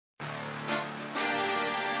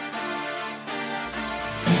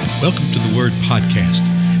Welcome to the Word Podcast.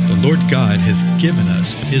 The Lord God has given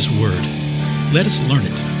us His Word. Let us learn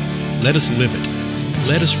it. Let us live it.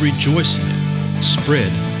 Let us rejoice in it.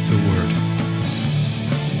 Spread the Word.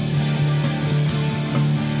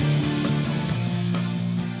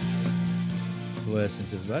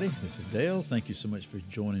 Blessings, everybody. This is Dale. Thank you so much for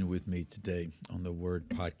joining with me today on the Word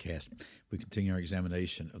Podcast. We continue our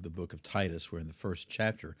examination of the book of Titus. We're in the first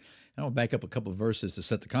chapter. And I'll back up a couple of verses to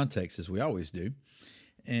set the context, as we always do.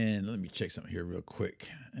 And let me check something here real quick.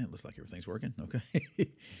 And it looks like everything's working.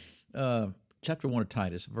 Okay. Chapter 1 of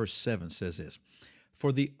Titus, verse 7 says this.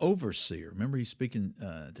 For the overseer, remember he's speaking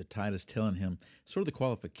to Titus, telling him sort of the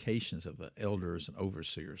qualifications of the elders and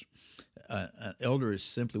overseers. An elder is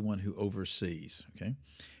simply one who oversees. Okay.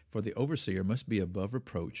 For the overseer must be above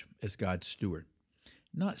reproach as God's steward,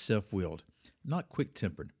 not self-willed, not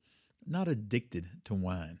quick-tempered, not addicted to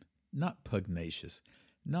wine, not pugnacious,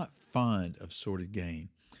 not fond of sordid gain,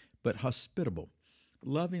 but hospitable,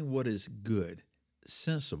 loving what is good,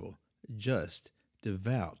 sensible, just,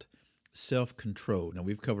 devout, self-controlled. Now,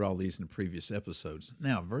 we've covered all these in previous episodes.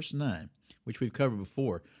 Now, verse 9, which we've covered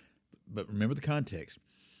before, but remember the context.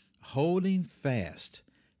 Holding fast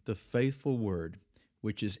the faithful word,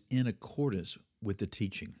 which is in accordance with the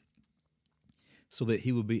teaching, so that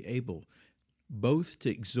he will be able both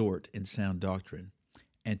to exhort in sound doctrine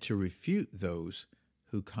and to refute those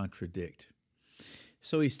who contradict.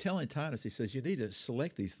 So he's telling Titus, he says, you need to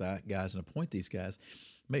select these guys and appoint these guys.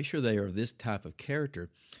 Make sure they are this type of character,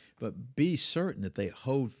 but be certain that they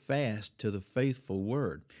hold fast to the faithful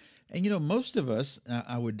word. And, most of us,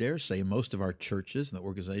 I would dare say, most of our churches, and the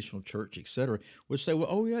organizational church, etc., would say, well,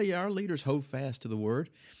 oh, yeah, our leaders hold fast to the word.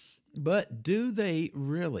 But do they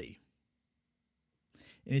really?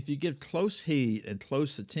 And if you give close heed and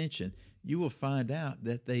close attention, you will find out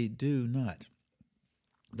that they do not.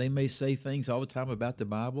 They may say things all the time about the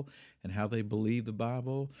Bible and how they believe the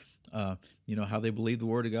Bible, how they believe the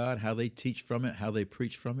Word of God, how they teach from it, how they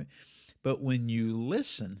preach from it. But when you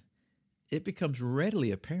listen, it becomes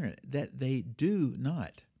readily apparent that they do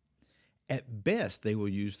not. At best, they will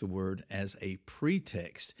use the Word as a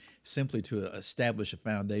pretext, simply to establish a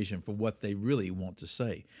foundation for what they really want to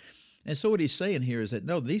say. And so what he's saying here is that,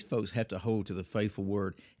 no, these folks have to hold to the faithful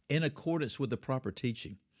Word in accordance with the proper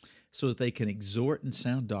teaching, so that they can exhort in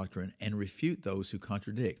sound doctrine and refute those who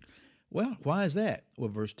contradict. Well, why is that? Well,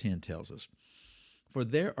 verse 10 tells us, for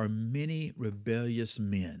there are many rebellious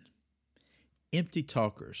men, empty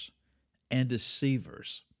talkers, and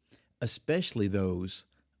deceivers, especially those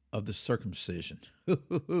of the circumcision.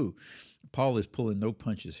 Paul is pulling no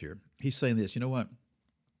punches here. He's saying this, you know what?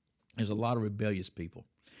 There's a lot of rebellious people,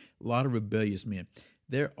 a lot of rebellious men.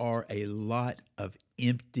 There are a lot of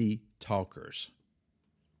empty talkers.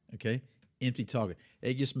 Okay, empty talking.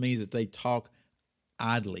 It just means that they talk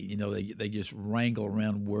idly. They just wrangle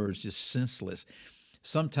around words, just senseless,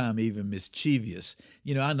 sometimes even mischievous.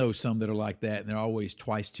 I know some that are like that, and they're always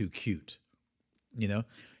twice too cute.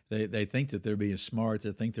 They think that they're being smart.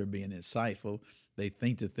 They think they're being insightful. They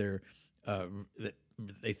think that they're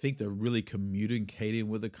really communicating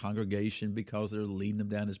with the congregation because they're leading them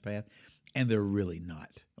down this path, and they're really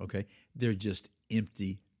not. Okay, they're just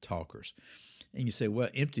empty talkers. And you say, well,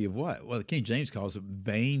 empty of what? Well, the King James calls it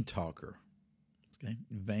vain talker. Okay,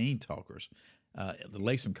 vain talkers. The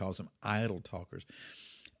Lexham calls them idle talkers.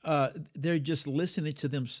 They're just listening to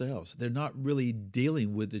themselves. They're not really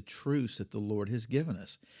dealing with the truths that the Lord has given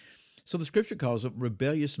us. So the Scripture calls them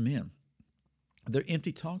rebellious men. They're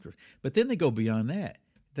empty talkers. But then they go beyond that.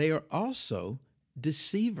 They are also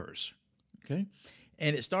deceivers. Okay,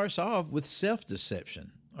 and it starts off with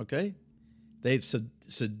self-deception. Okay. They've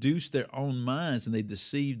seduced their own minds and they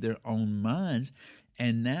deceived their own minds,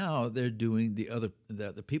 and now they're doing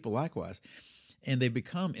the people likewise, and they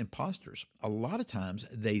become imposters. A lot of times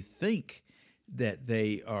they think that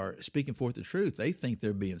they are speaking forth the truth. They think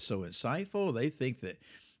they're being so insightful. They think that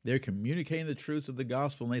they're communicating the truth of the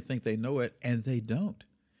gospel, and they think they know it, and they don't,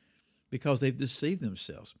 because they've deceived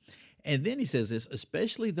themselves. And then he says this,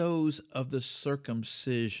 especially those of the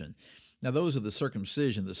circumcision. Now, those of the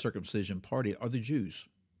circumcision party are the Jews,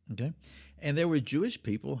 okay? And there were Jewish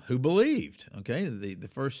people who believed, okay? The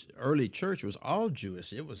first early church was all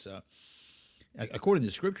Jewish. It was, according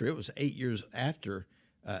to Scripture, it was 8 years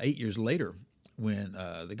later when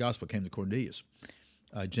the gospel came to Cornelius,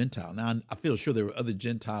 Gentile. Now, I feel sure there were other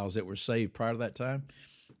Gentiles that were saved prior to that time,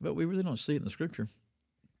 but we really don't see it in the Scripture.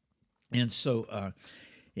 And so,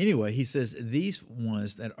 anyway, he says these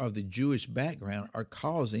ones that are of the Jewish background are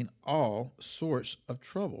causing all sorts of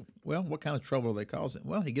trouble. Well, what kind of trouble are they causing?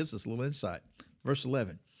 Well, he gives us a little insight. Verse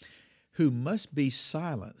 11, who must be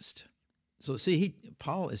silenced So see,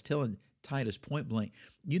 Paul is telling Titus point blank,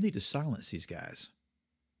 you need to silence these guys.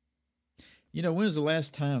 You know, when was the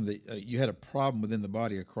last time that you had a problem within the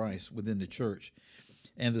body of Christ, within the church,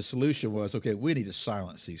 and the solution was, okay, we need to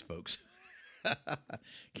silence these folks?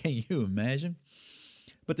 Can you imagine?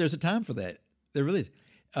 But there's a time for that. There really is.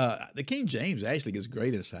 The King James actually gives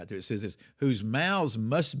great insight to it. It says this, whose mouths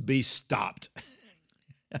must be stopped.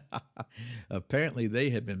 Apparently they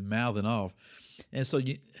had been mouthing off. And so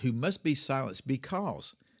who must be silenced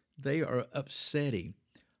because they are upsetting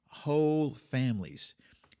whole families,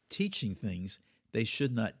 teaching things they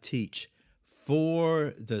should not teach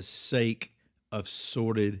for the sake of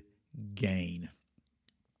sordid gain.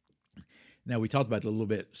 Now, we talked about it a little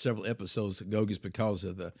bit several episodes ago just because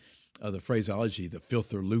of the phraseology, the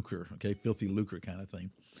filthy lucre, okay, filthy lucre kind of thing.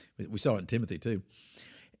 We saw it in Timothy too.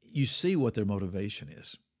 You see what their motivation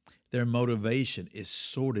is. Their motivation is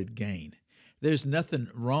sordid gain. There's nothing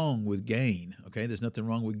wrong with gain, okay? There's nothing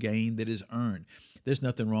wrong with gain that is earned. There's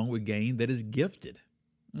nothing wrong with gain that is gifted,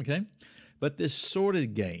 okay? But this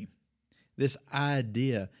sordid gain, this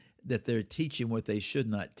idea that they're teaching what they should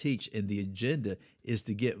not teach, and the agenda is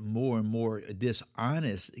to get more and more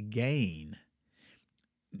dishonest gain.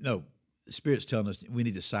 No, the Spirit's telling us we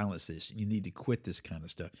need to silence this. You need to quit this kind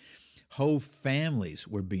of stuff. Whole families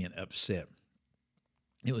were being upset.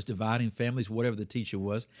 It was dividing families, whatever the teacher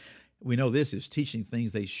was. We know this is teaching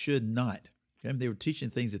things they should not. Okay? They were teaching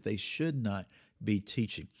things that they should not be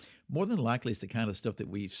teaching. More than likely, it's the kind of stuff that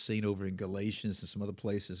we've seen over in Galatians and some other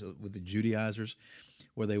places with the Judaizers,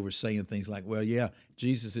 where they were saying things like, well, yeah,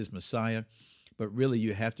 Jesus is Messiah, but really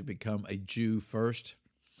you have to become a Jew first.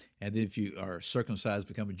 And then if you are circumcised,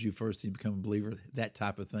 become a Jew first, then you become a believer, that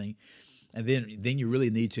type of thing. And then you really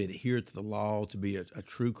need to adhere to the law to be a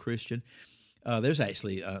true Christian. There's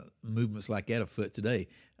actually movements like that afoot today.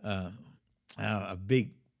 A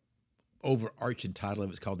big overarching title of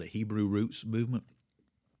it's called the Hebrew Roots Movement.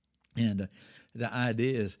 And the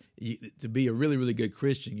idea is to be a really, really good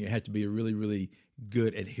Christian, you have to be a really, really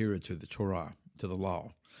good adherent to the Torah, to the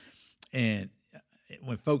law. And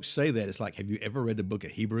when folks say that, it's like, have you ever read the book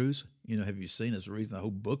of Hebrews? You know, have you seen it's the reason the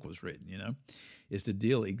whole book was written, you know? Is to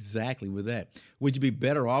deal exactly with that. Would you be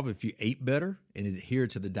better off if you ate better and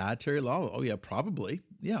adhered to the dietary law? Oh, yeah, probably.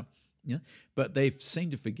 Yeah. Yeah. But they seem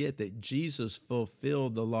to forget that Jesus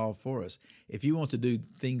fulfilled the law for us. If you want to do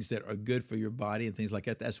things that are good for your body and things like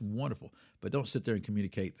that, that's wonderful. But don't sit there and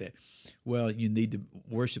communicate that, well, you need to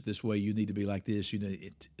worship this way, you need to be like this, you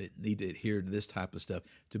need to adhere to this type of stuff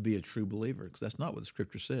to be a true believer, because that's not what the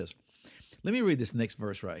Scripture says. Let me read this next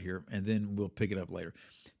verse right here, and then we'll pick it up later.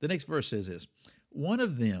 The next verse says this, one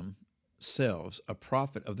of themselves, a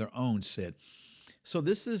prophet of their own, said, so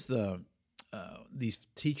this is these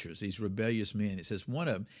teachers, these rebellious men. It says one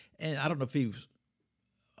of them, and I don't know if he was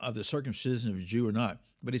of the circumcision of a Jew or not,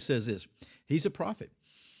 but he says this, he's a prophet.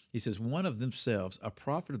 He says, one of themselves, a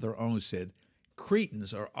prophet of their own, said,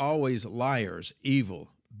 Cretans are always liars, evil,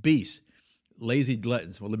 beasts, lazy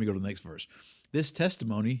gluttons. Well, let me go to the next verse. This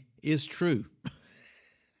testimony is true.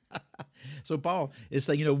 So Paul is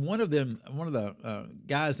saying, one of the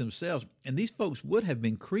guys themselves, and these folks would have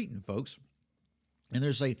been Cretan folks, and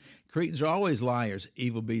they're saying Cretans are always liars,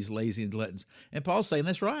 evil beasts, lazy, and gluttons. And Paul's saying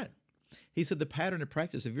that's right. He said the pattern and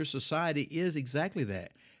practice of your society is exactly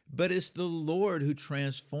that. But it's the Lord who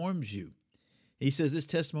transforms you. He says this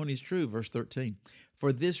testimony is true, verse 13.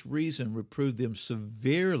 For this reason reprove them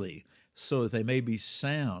severely so that they may be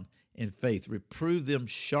sound in faith. Reprove them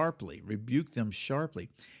sharply, rebuke them sharply,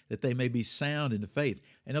 that they may be sound in the faith.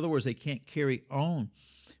 In other words, they can't carry on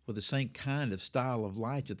with the same kind of style of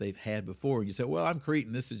life that they've had before. And you say, well, I'm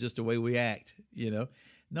Cretan, this is just the way we act,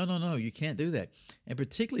 No, you can't do that. And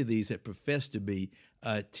particularly these that profess to be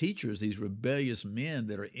teachers, these rebellious men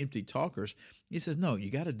that are empty talkers. He says, no, you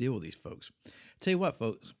got to deal with these folks. Tell you what,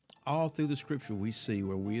 folks, all through the Scripture we see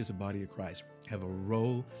where we as a body of Christ have a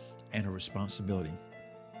role and a responsibility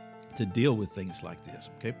to deal with things like this,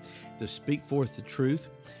 okay? To speak forth the truth.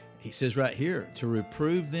 He says right here, to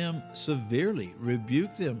reprove them severely,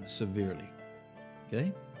 rebuke them severely,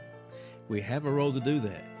 okay? We have a role to do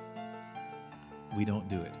that. We don't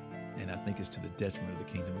do it, and I think it's to the detriment of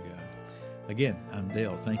the kingdom of God. Again, I'm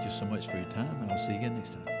Dale. Thank you so much for your time, and I'll see you again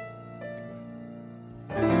next time.